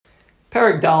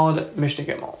Perek Daled Mishnah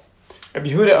Gimel.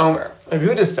 Rabbi Yehuda Omer. Rabbi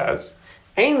Yehuda says,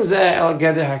 Ein zeh el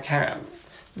geder hakarem.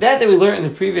 That we learned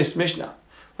in the previous Mishnah,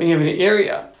 when you have an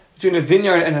area between a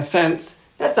vineyard and a fence,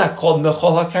 that's not called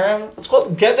Mechol hakarem. It's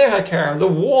called geder hakarem, the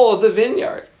wall of the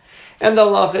vineyard. And the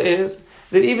halacha is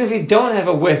that even if you don't have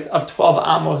a width of 12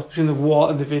 amos between the wall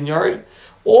and the vineyard,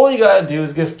 all you got to do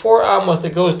is give 4 amos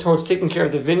that goes towards taking care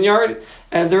of the vineyard,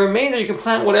 and the remainder you can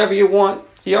plant whatever you want,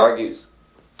 he argues.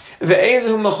 So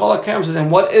then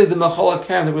what is the Mechol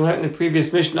hakarem that we learned in the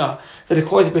previous Mishnah, that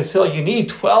according to Basil, you need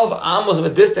 12 amos of a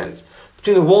distance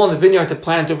between the wall and the vineyard to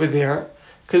plant over there,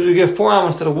 because we give 4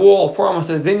 amos to the wall, 4 amos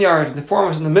to the vineyard, and the 4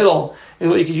 amos in the middle is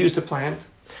what you could use to plant.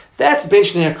 That's Ben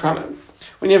Shnei HaKramim.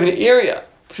 When you have an area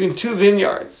between 2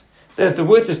 vineyards, that if the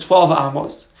width is 12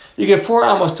 amos, you give 4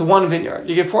 amos to one vineyard,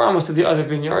 you give 4 amos to the other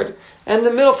vineyard, and in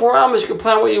the middle 4 amos you can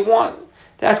plant what you want.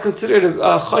 That's considered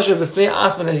a chashav b'fnei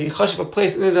asman, a chashav, a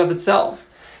place in and of itself.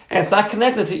 And it's not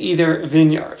connected to either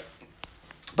vineyard.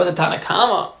 But the Tanna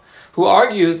Kama, who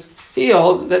argues, he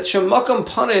holds that shemakam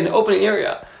pana, an open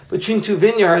area between 2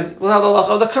 vineyards, will have the halacha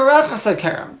of the karachas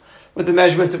hakarem, with the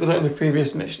measurements that we learned in the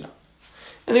previous Mishnah.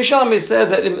 And the Yerushalmi says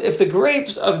that if the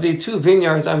grapes of the 2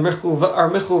 vineyards are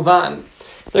mechuvan,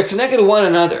 they're connected to one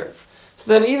another. So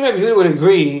then even Rabbi Yehuda would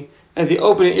agree that the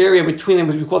open area between them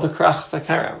would be called the karachas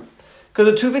hakarem, because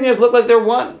the 2 vineyards look like they're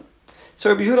one. So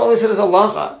Rabbi Yehuda only said as a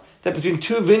halacha that between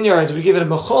 2 vineyards we give it a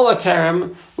mechol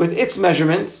hakarem with its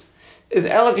measurements. Is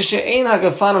elakashe'ein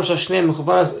hagafanim shashneim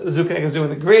mechuvanas zuken, when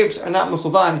the grapes are not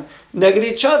mechuvan neged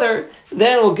each other,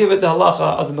 then we'll give it the halacha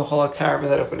of the mechol hakarem in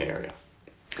that open area.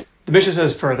 The Mishnah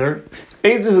says further,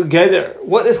 Eizuhu geder,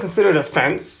 what is considered a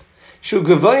fence? Shu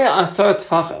gevaya asar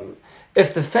tfachim.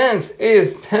 If the fence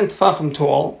is 10 tfachim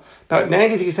tall, about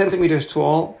 93 centimeters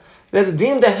tall, that's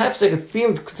deemed a hefsek, it's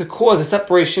deemed to cause a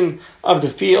separation of the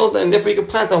field, and therefore you can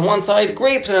plant on one side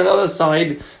grapes and on the other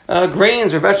side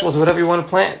grains or vegetables, or whatever you want to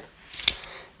plant.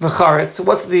 V'charetz,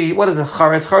 what is a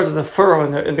charetz? Charetz is a furrow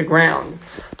in the ground.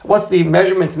 What's the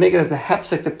measurement to make it as the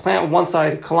hefsek, to plant on one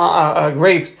side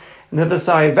grapes and the other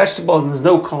side vegetables, and there's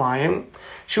no kalayim?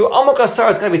 Shu amok asar,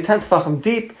 it's going to be 10 tefachim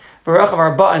deep, v'rechav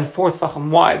arba, and 4 tefachim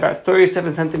wide, about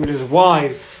 37 centimeters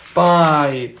wide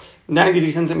by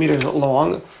 93 centimeters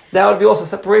long. That would be also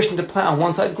separation to plant on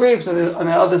one side grapes and on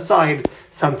the other side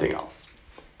something else.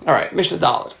 All right, Mishnah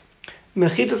Daled.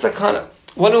 Mechitza sakana.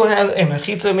 One who has a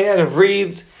mechitza made out of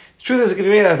reeds. The truth is it can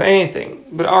be made out of anything,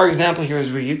 but our example here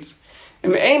is reeds. The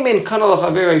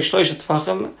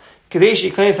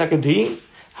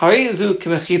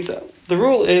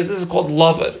rule is, this is called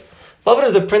lavad. Lavad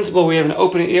is the principle we have an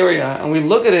open area, and we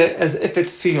look at it as if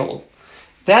it's sealed.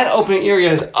 That open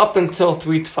area is up until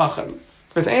 3 tfachim.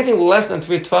 If it's anything less than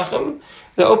 3 tfachim,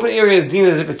 the open area is deemed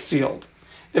as if it's sealed.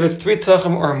 If it's 3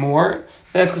 tfachim or more,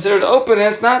 then it's considered open and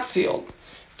it's not sealed.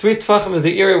 3 tfachim is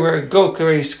the area where a goat can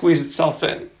already squeeze itself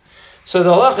in. So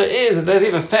the halacha is that if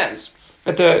you have a fence,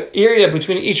 that the area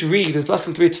between each reed is less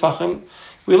than 3 tfachim,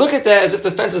 we look at that as if the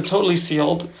fence is totally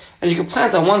sealed, and you can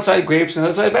plant on one side grapes and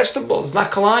on the other side vegetables. It's not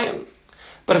kalayim.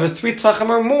 But if it's 3 tfachim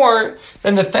or more,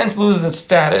 then the fence loses its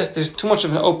status. There's too much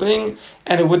of an opening,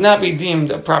 and it would not be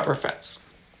deemed a proper fence.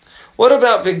 What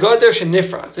about v'goder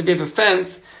shenifras? If you have a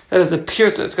fence that is a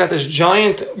piercer, it's got this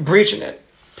giant breach in it.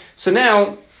 So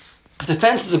now, if the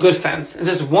fence is a good fence, and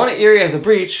just one area has a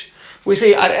breach, we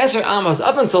say ad eser amos,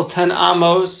 up until 10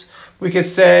 amos, we could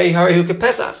say harihu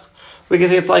kepesach. We could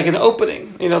say it's like an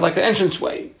opening, like an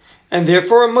entranceway. And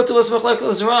therefore, mutalus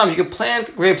mechlekes ram, you can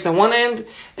plant grapes on one end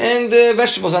and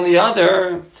vegetables on the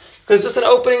other, because it's just an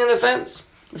opening in the fence.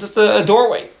 It's just a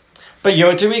doorway. But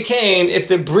yoter mikain, if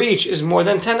the breach is more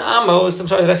than 10 amos, I'm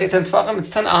sorry, did I say 10 tefachim? It's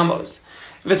 10 amos.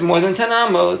 If it's more than 10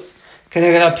 amos, can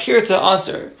I get up here to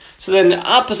aser? So then the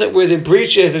opposite where the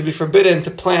breach is, it'd be forbidden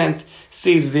to plant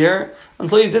seeds there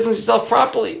until you distance yourself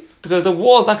properly, because the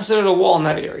wall is not considered a wall in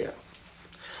that area.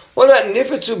 What about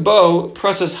nifetzu bo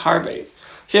process harbe?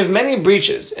 If you have many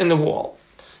breaches in the wall,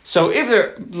 so if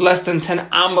they're less than 10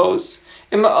 amos,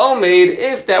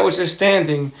 if that which is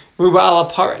standing, ruba ala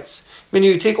paretz, when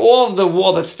you take all of the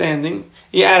wall that's standing,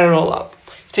 you add it all up.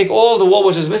 You take all of the wall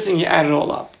which is missing, you add it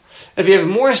all up. If you have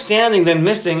more standing than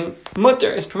missing,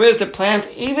 mutter is permitted to plant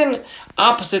even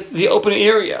opposite the open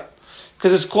area,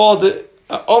 because it's called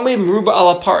omed ruba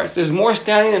ala paretz. There's more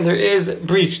standing than there is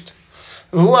breached.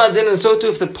 And so too,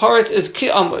 if the paretz is ki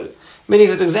amud, meaning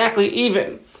if it's exactly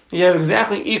even, you have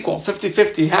exactly equal,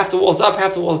 50-50, half the wall's up,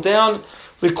 half the wall's down,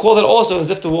 we call it also as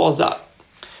if the wall's up.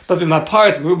 But if my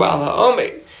paretz ruba ala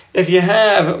omed, if you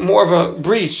have more of a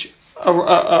breach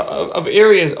of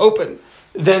areas open,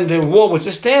 then the wall which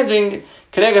is standing,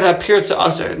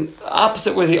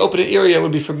 opposite where the open area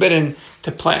would be forbidden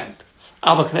to plant.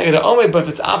 But if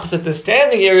it's opposite the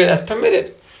standing area, that's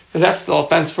permitted, because that's still a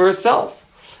fence for itself,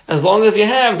 as long as you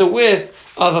have the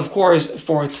width of course,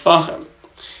 4 tefachim.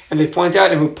 And they point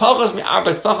out,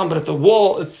 but if the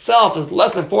wall itself is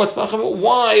less than 4 tefachim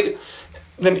wide,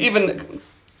 then even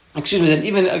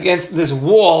against this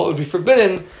wall, it would be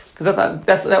forbidden, because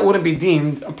that wouldn't be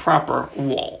deemed a proper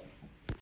wall.